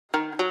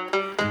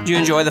Did you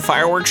enjoy the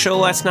fireworks show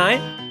last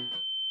night?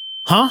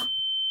 Huh?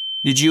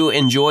 Did you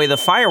enjoy the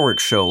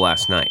fireworks show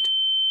last night?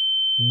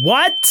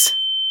 What?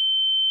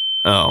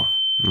 Oh,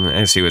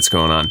 I see what's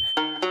going on.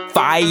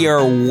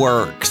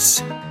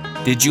 Fireworks.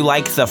 Did you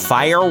like the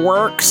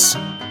fireworks?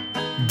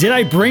 Did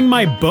I bring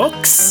my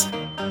books?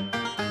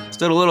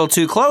 Stood a little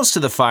too close to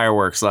the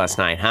fireworks last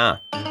night, huh?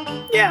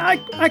 Yeah,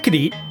 I could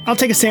eat. I'll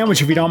take a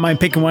sandwich if you don't mind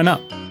picking one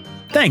up.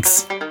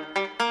 Thanks.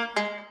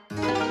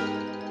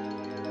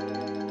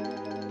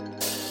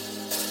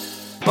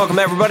 Welcome,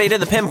 everybody, to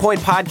the Pinpoint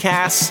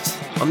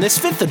Podcast on this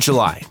 5th of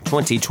July,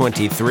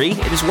 2023.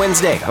 It is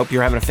Wednesday. I hope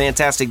you're having a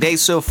fantastic day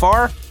so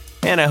far,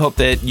 and I hope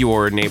that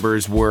your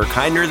neighbors were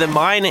kinder than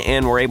mine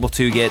and were able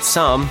to get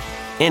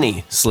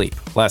any sleep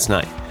last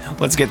night.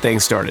 Let's get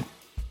things started.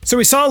 So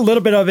we saw a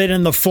little bit of it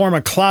in the form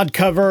of cloud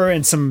cover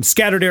and some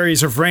scattered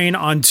areas of rain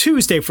on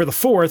Tuesday for the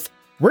 4th.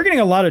 We're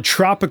getting a lot of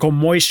tropical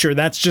moisture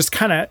that's just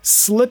kind of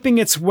slipping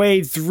its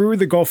way through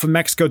the Gulf of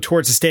Mexico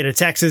towards the state of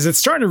Texas. It's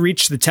starting to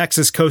reach the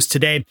Texas coast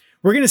today.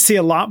 We're going to see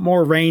a lot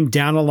more rain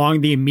down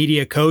along the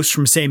immediate coast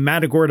from, say,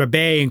 Matagorda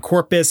Bay and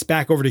Corpus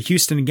back over to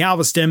Houston and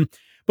Galveston.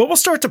 But we'll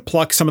start to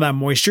pluck some of that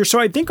moisture. So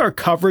I think our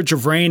coverage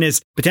of rain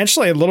is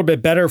potentially a little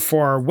bit better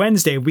for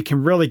Wednesday. We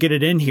can really get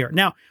it in here.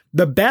 Now,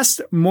 the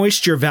best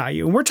moisture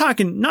value, and we're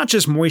talking not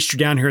just moisture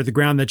down here at the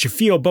ground that you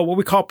feel, but what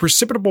we call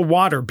precipitable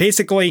water,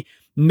 basically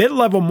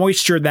mid-level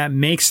moisture that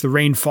makes the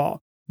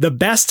rainfall. The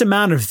best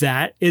amount of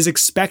that is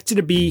expected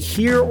to be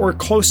here or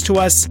close to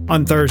us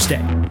on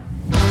Thursday.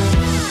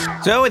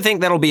 So I think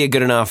that'll be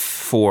good enough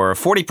for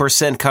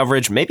 40%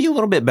 coverage, maybe a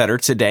little bit better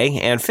today,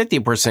 and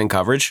 50%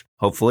 coverage,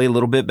 hopefully a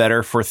little bit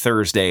better for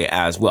Thursday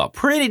as well.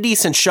 Pretty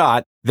decent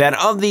shot that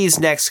of these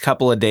next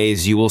couple of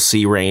days, you will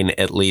see rain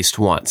at least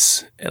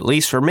once. At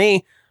least for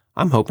me,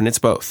 I'm hoping it's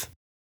both.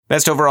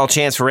 Best overall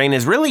chance for rain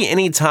is really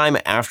any time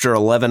after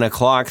 11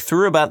 o'clock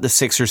through about the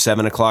 6 or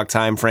 7 o'clock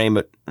time frame,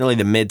 but really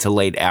the mid to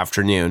late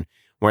afternoon,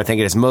 where I think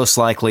it is most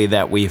likely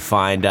that we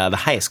find the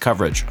highest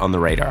coverage on the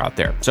radar out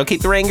there. So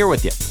keep the rain gear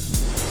with you.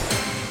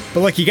 But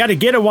look, you got to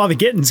get it while the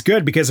getting's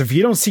good, because if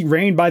you don't see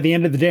rain by the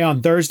end of the day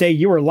on Thursday,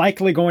 you are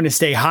likely going to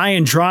stay high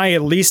and dry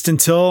at least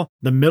until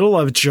the middle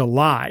of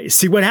July.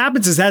 See, what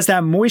happens is as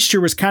that moisture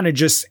was kind of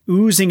just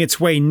oozing its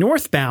way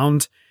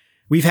northbound,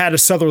 we've had a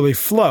southerly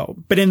flow.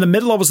 But in the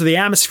mid-levels of the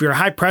atmosphere,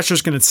 high pressure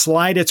is going to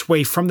slide its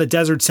way from the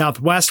desert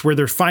southwest, where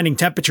they're finding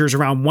temperatures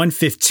around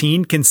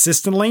 115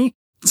 consistently,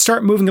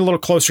 start moving a little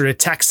closer to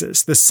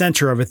Texas, the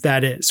center of it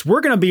that is. We're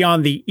going to be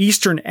on the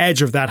eastern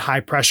edge of that high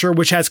pressure,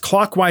 which has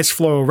clockwise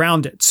flow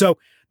around it. So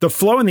the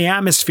flow in the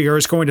atmosphere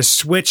is going to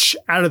switch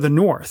out of the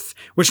north,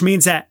 which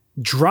means that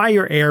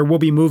drier air will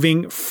be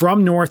moving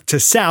from north to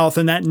south,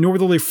 and that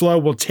northerly flow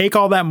will take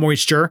all that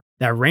moisture,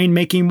 that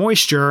rain-making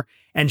moisture,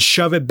 and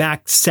shove it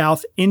back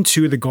south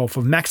into the Gulf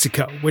of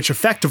Mexico, which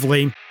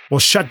effectively will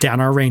shut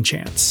down our rain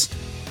chance.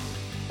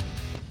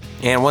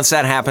 And once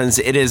that happens,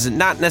 it is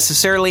not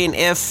necessarily an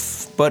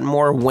if, but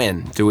more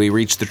when do we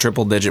reach the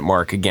triple-digit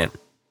mark again.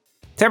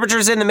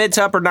 Temperatures in the mid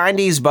to upper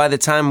 90s by the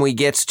time we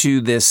get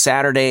to this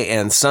Saturday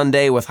and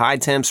Sunday, with high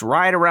temps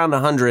right around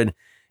 100,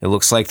 it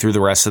looks like, through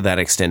the rest of that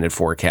extended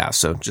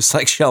forecast. So just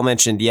like Shell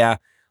mentioned,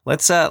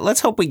 let's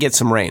hope we get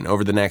some rain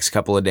over the next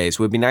couple of days. It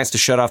would be nice to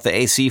shut off the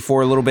AC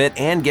for a little bit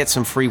and get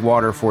some free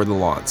water for the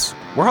lawns.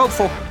 We're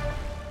hopeful.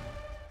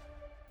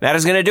 That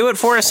is going to do it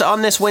for us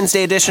on this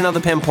Wednesday edition of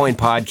the Pinpoint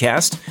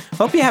Podcast.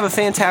 Hope you have a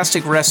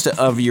fantastic rest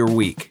of your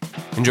week.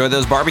 Enjoy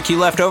those barbecue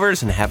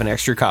leftovers and have an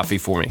extra coffee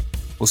for me.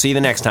 We'll see you the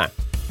next time.